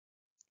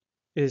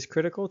It is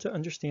critical to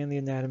understand the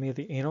anatomy of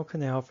the anal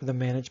canal for the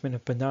management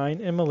of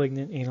benign and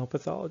malignant anal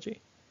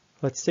pathology.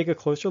 Let's take a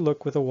closer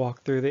look with a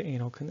walk through the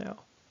anal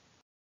canal.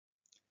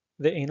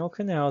 The anal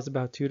canal is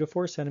about 2 to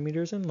 4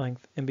 centimeters in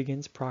length and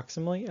begins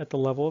proximally at the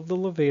level of the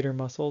levator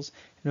muscles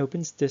and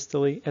opens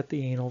distally at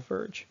the anal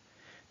verge.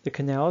 The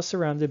canal is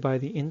surrounded by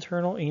the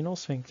internal anal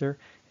sphincter,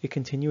 a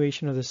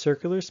continuation of the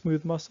circular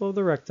smooth muscle of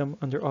the rectum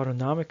under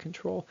autonomic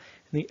control,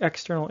 and the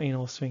external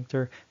anal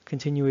sphincter, a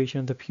continuation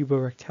of the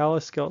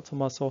puborectalis skeletal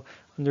muscle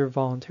under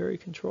voluntary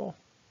control.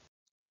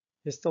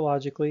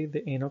 Histologically,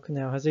 the anal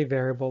canal has a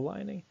variable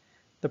lining.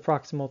 The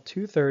proximal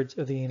 2/3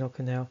 of the anal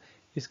canal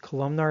is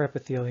columnar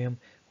epithelium,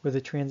 with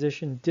a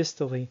transition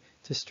distally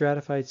to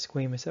stratified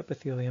squamous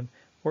epithelium,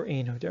 or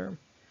anoderm.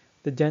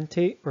 The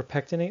dentate or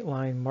pectinate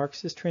line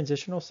marks this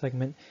transitional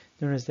segment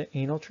known as the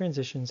anal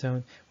transition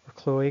zone or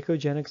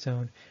cloacogenic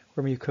zone,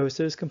 where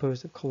mucosa is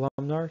composed of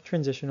columnar,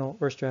 transitional,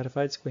 or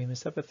stratified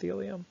squamous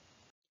epithelium.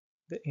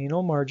 The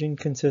anal margin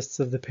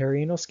consists of the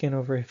perianal skin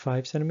over a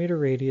 5 cm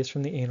radius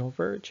from the anal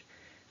verge.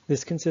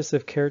 This consists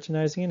of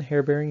keratinizing and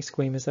hair-bearing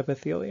squamous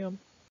epithelium.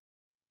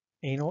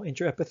 Anal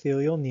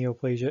intraepithelial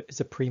neoplasia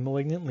is a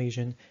premalignant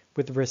lesion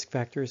with risk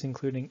factors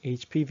including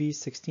HPV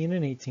 16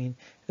 and 18,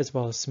 as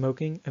well as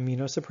smoking,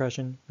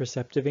 immunosuppression,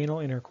 receptive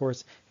anal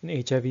intercourse, and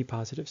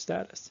HIV-positive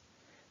status.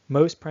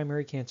 Most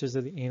primary cancers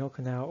of the anal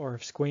canal are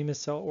of squamous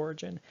cell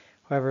origin.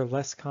 However,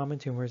 less common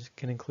tumors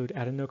can include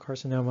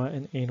adenocarcinoma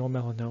and anal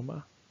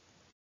melanoma.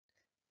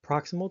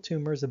 Proximal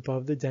tumors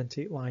above the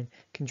dentate line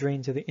can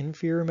drain to the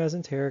inferior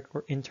mesenteric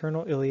or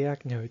internal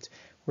iliac nodes,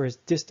 whereas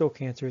distal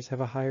cancers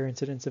have a higher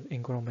incidence of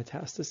inguinal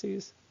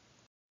metastases.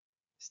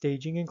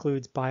 Staging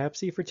includes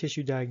biopsy for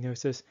tissue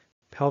diagnosis,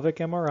 pelvic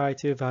MRI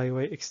to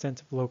evaluate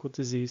extent of local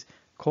disease,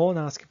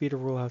 colonoscopy to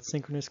rule out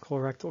synchronous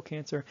colorectal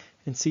cancer,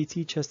 and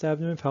CT chest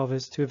abdomen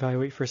pelvis to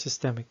evaluate for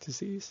systemic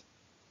disease.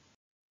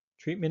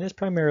 Treatment is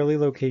primarily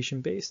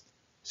location-based.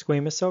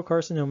 Squamous cell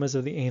carcinomas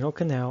of the anal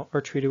canal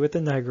are treated with the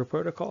NIGRA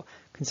protocol,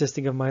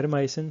 consisting of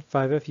mitomycin,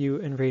 5-FU,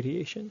 and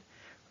radiation.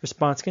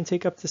 Response can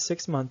take up to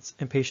 6 months,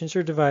 and patients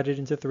are divided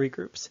into 3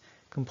 groups: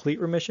 complete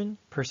remission,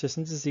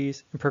 persistent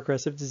disease, and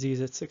progressive disease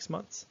at 6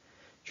 months.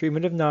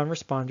 Treatment of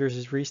non-responders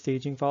is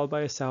restaging followed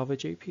by a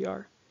salvage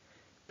APR.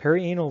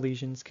 Perianal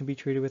lesions can be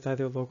treated with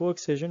either local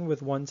excision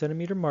with 1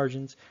 cm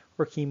margins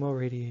or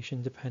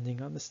chemoradiation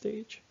depending on the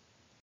stage.